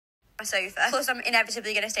my sofa. Plus, I'm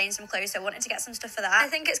inevitably going to stain some clothes, so I wanted to get some stuff for that. I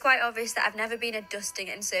think it's quite obvious that I've never been a dusting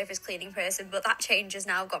and surface cleaning person, but that changes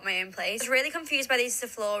now. I've got my own place. I was really confused by these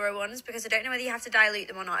Sephora ones because I don't know whether you have to dilute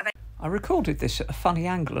them or not. I recorded this at a funny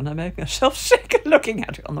angle and I made myself sick looking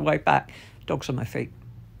at it on the way back. Dogs on my feet.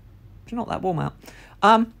 It's not that warm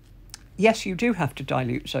out. Yes, you do have to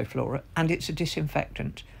dilute Zoflora, and it's a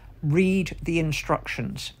disinfectant. Read the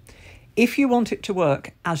instructions. If you want it to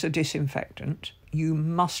work as a disinfectant, you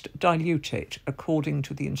must dilute it according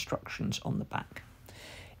to the instructions on the back.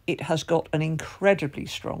 It has got an incredibly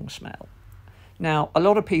strong smell. Now, a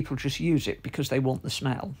lot of people just use it because they want the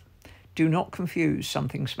smell. Do not confuse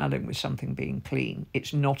something smelling with something being clean.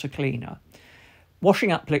 It's not a cleaner.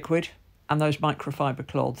 Washing up liquid and those microfiber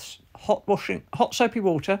cloths. Hot soapy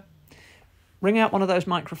water. Wring out one of those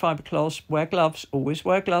microfiber cloths. Wear gloves. Always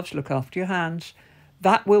wear gloves. Look after your hands.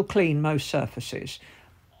 That will clean most surfaces.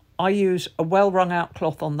 I use a well-wrung out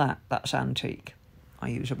cloth on that. That's antique. I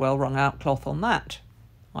use a well-wrung out cloth on that.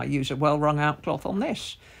 I use a well-wrung out cloth on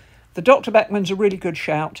this. The Dr. Beckman's a really good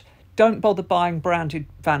shout. Don't bother buying branded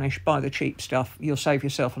Vanish. Buy the cheap stuff. You'll save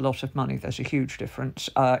yourself a lot of money. There's a huge difference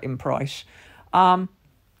in price.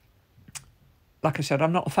 Like I said,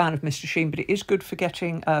 I'm not a fan of Mr. Sheen, but it is good for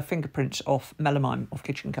getting fingerprints off melamine off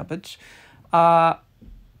kitchen cupboards. By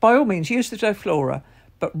all means, use the Zoflora,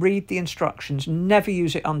 but read the instructions. Never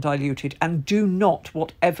use it undiluted, and do not,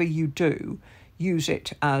 whatever you do, use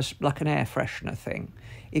it as like an air freshener thing.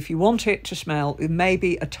 If you want it to smell,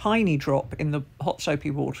 maybe a tiny drop in the hot soapy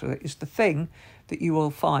water is the thing that you will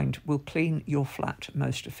find will clean your flat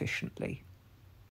most efficiently.